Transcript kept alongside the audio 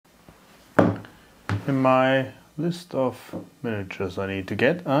In my list of miniatures I need to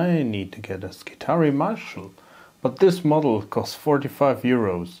get a Skitarii Marshal. But this model costs 45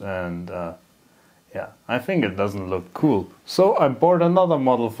 euros and yeah, I think it doesn't look cool. So I bought another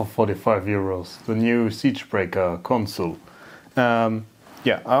model for 45 euros, the new Siegebreaker consul.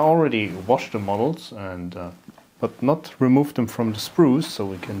 Yeah, I already washed the models and but not removed them from the sprues, so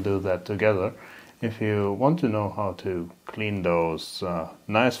we can do that together. If you want to know how to clean those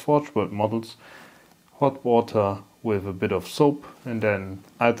nice Forge World models, hot water with a bit of soap and then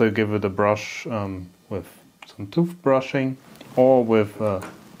either give it a brush with some toothbrushing or with a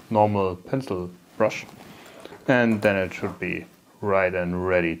normal pencil brush, and then it should be right and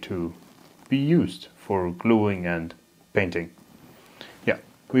ready to be used for gluing and painting. Yeah,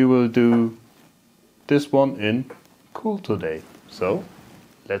 we will do this one in cool today, so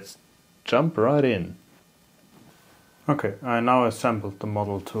let's jump right in. Okay, I now assembled the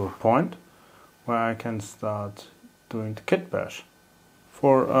model to a point where I can start doing the Kitbash.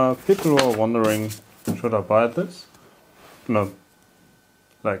 For people who are wondering, should I buy this? No,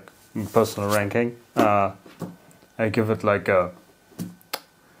 like personal ranking, I give it like a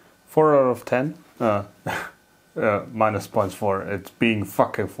 4 out of 10. Minus points for it being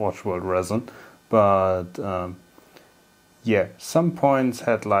fucking Forge World resin, but yeah, some points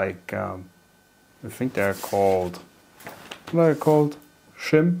had like I think they're called, what are they called?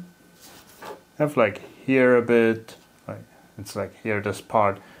 Shim. Have like here a bit, like it's like here this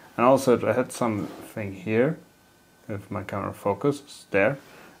part, and also I had something here, if my camera focuses there,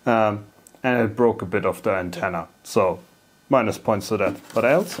 and it broke a bit of the antenna, so minus points to that. But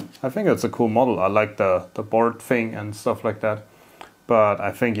else, I think it's a cool model. I like the board thing and stuff like that. But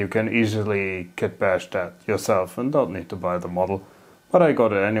I think you can easily kitbash that yourself and don't need to buy the model. But I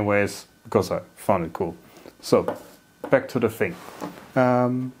got it anyways because I found it cool. So, back to the thing.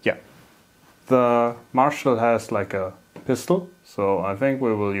 Yeah, the Marshal has like a pistol, so I think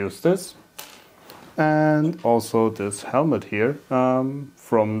we will use this. And also this helmet here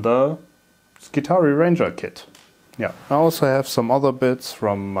from the Skitarii Ranger kit. Yeah, I also have some other bits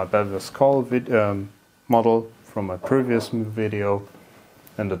from my Bevel Skull model from my previous video.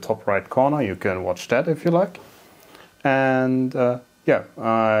 In the top right corner, you can watch that if you like. And yeah,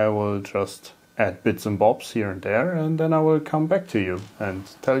 I will just add bits and bobs here and there, and then I will come back to you and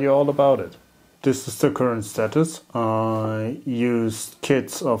tell you all about it. This is the current status. I used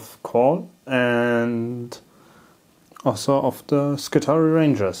kits of Call and also of the Skitarii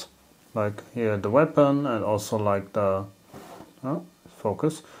Rangers. Like here the weapon and also like the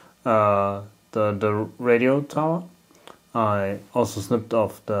focus, the radio tower. I also snipped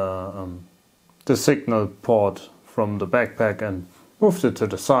off the signal port from the backpack and moved it to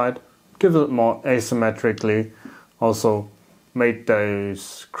the side, give it more asymmetrically. Also made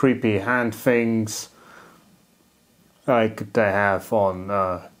those creepy hand things like they have on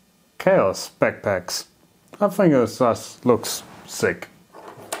Chaos backpacks. I think it just looks sick.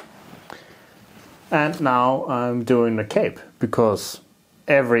 And now I'm doing the cape, because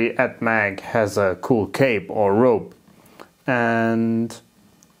every Admech has a cool cape or robe. And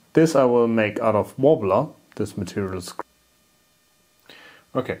this I will make out of Wobbler. This material is...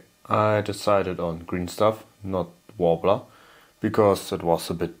 Okay, I decided on green stuff, not Wobbler, because it was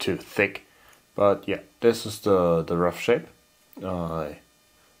a bit too thick. But yeah, this is the rough shape. I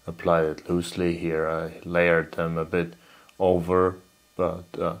applied it loosely here. I layered them a bit over, but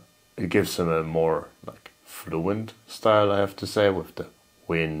it gives them a more like fluent style, I have to say, with the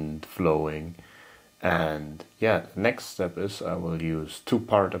wind flowing. And yeah, the next step is I will use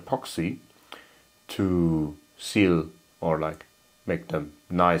 2-part epoxy to seal or like make them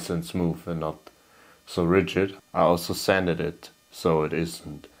nice and smooth and not so rigid. I also sanded it so it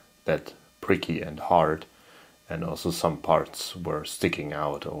isn't that pricky and hard, and also some parts were sticking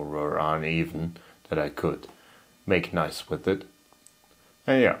out or were uneven that I could make nice with it.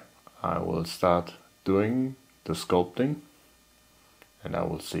 And yeah, I will start doing the sculpting and I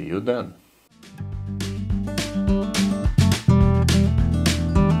will see you then.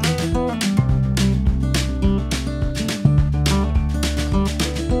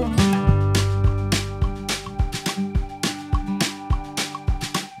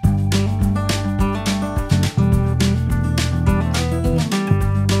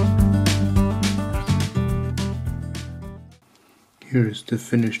 Here is the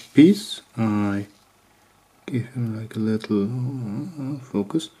finished piece. I give him like a little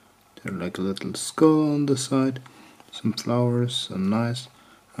focus. There like a little skull on the side, some flowers, and nice.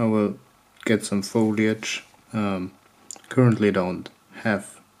 I will get some foliage. Currently don't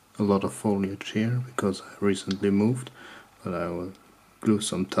have a lot of foliage here because I recently moved, but I will glue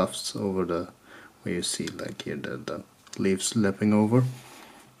some tufts over the where you see like here the leaves lapping over.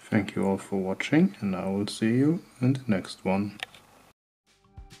 Thank you all for watching, and I will see you in the next one.